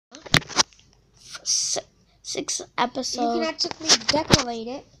six episodes. You can actually decorate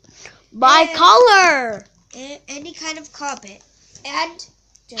it by color. Any kind of carpet. And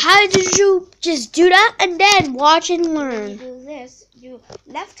how did you just do that and then watch and learn? When you do this, you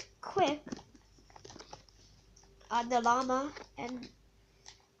left click on the llama and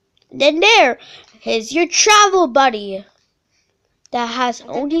then here's your travel buddy that has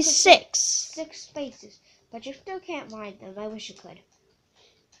only six spaces, but you still can't find them. I wish you could.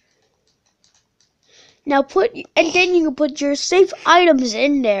 Now and then you can put your safe items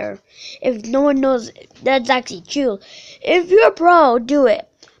in there. If no one knows that's actually true. If you're a pro, do it.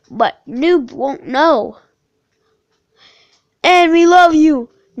 But noob won't know. And we love you.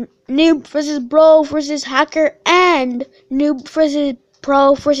 Noob versus bro versus hacker and noob versus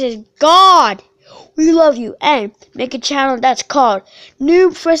pro versus God. We love you and make a channel that's called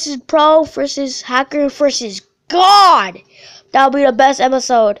Noob versus Pro versus Hacker versus God. That'll be the best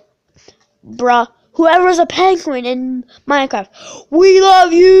episode, bruh. Whoever's a penguin in Minecraft, we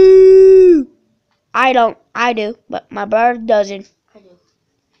love you. I don't. I do, but my brother doesn't.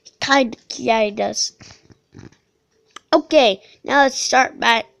 I do. Yeah, he does. Okay, now let's start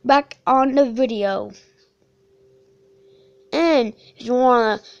back on the video. And if you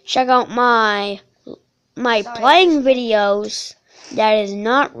wanna check out my playing videos, that is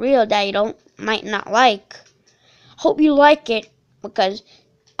not real, that you might not like. Hope you like it because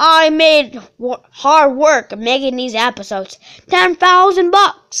I made hard work making these episodes.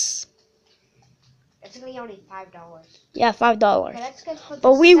 $10,000. It's only $5. Yeah, $5. Okay,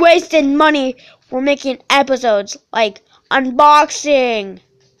 but we wasted money for making episodes like unboxing.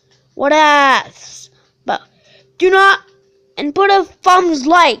 What else? But do not and put a thumbs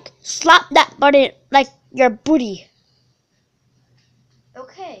like. Slap that button like your booty.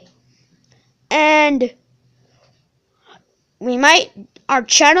 Okay. And our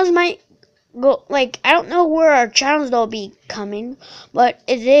channels might go, like, I don't know where our channels will be coming, but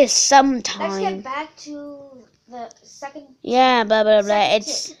it is sometime. Let's get back to the second. Yeah, blah, blah, blah.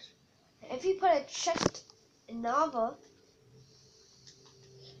 It's. If you put a chest in lava,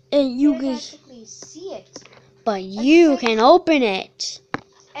 and you can actually see it. But you can open it.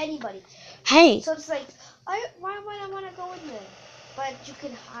 Anybody. Hey. So it's like, why would I want to go in there? But you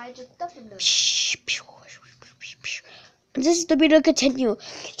can hide your stuff in there. This is the video continue.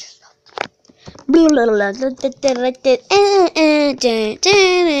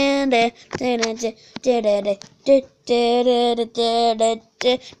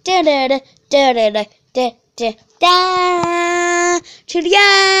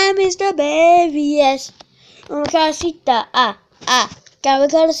 Mr. Baby, yes. Casita,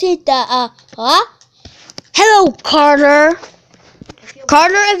 Casita, Hello, Carter.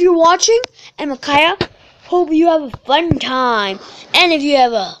 Carter, if you're watching, and Micaiah, hope you have a fun time. And if you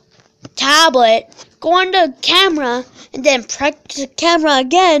have a tablet, go on the camera and then practice the camera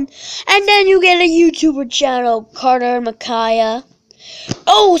again, and then you get a YouTuber channel, Carter and Micaiah.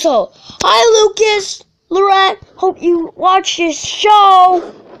 Also, hi Lucas, Lorette, hope you watch this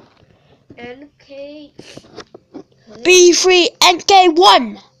show. NK. Be free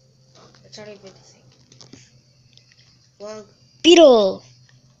NK1. That's not even the thing. Well. Beetle.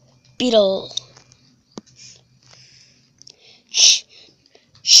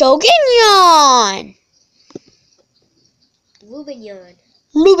 Shogunyan. Lubenyan.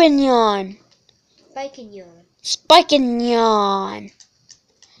 Spikenyan.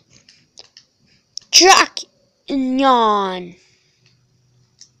 Draknyan.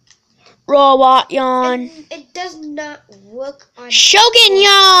 Robotyan. It does not work on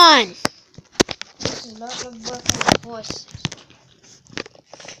Shogunyan. This is not going to work on horses.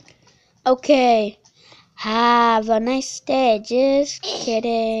 Okay. Have a nice day. Just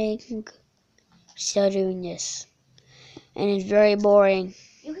kidding. Still doing this. And it's very boring.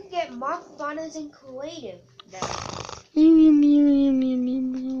 You can get mock spawners in creative now.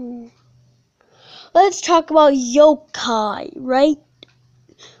 Let's talk about yokai, right?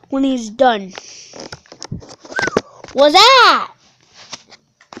 When he's done. What's that?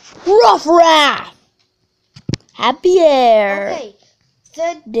 Rough Raft. Happy Air. Okay.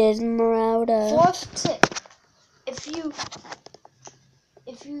 Dismeralda. Fourth tip. If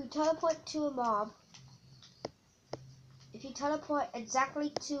you teleport to a mob, if you teleport exactly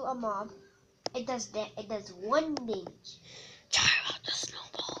to a mob, it does 1 damage. Try about the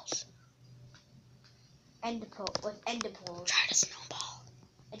snowballs. Ender pearl. Try the snowball.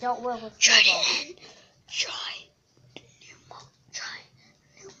 It don't work with Try snowballs. it. Try the new mob. Try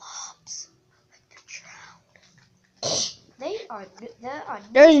new mobs like the drowned.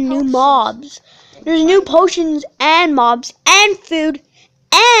 There's new mobs. There's new potions and mobs and food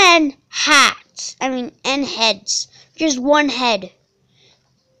and hats. hearts. And heads. Just one head.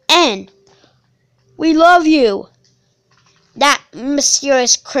 And we love you. That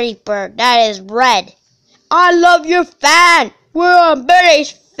mysterious creeper that is red. I love your fan. We're a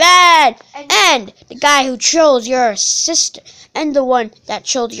British fan. And the guy who chose your sister. And the one that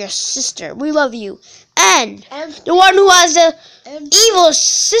chose your sister. We love you. And the one who has the evil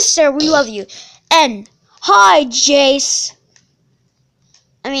sister. We love you. And hi, Jace.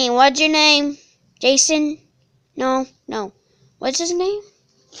 What's your name? Jason? No. What's his name?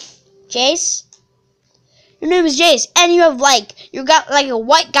 Jace? Your name is Jace, and you got a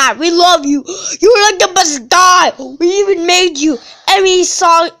white guy. We love you. You're like the best guy. We even made you, and we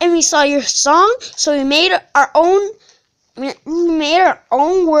saw your song. So we made our own. We made our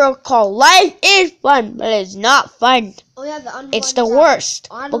own world called Life is Fun, but it's not fun. Oh yeah, it's the worst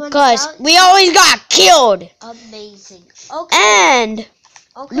because we always got killed. Amazing. Okay. And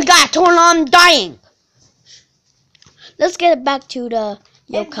we got told I'm dying. Let's get back to the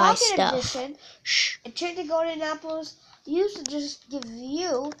yokai stuff. Edition, Enchanted Golden Apples used to just give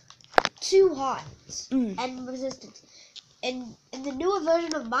you 2 hearts and resistance. And in the newer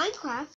version of Minecraft,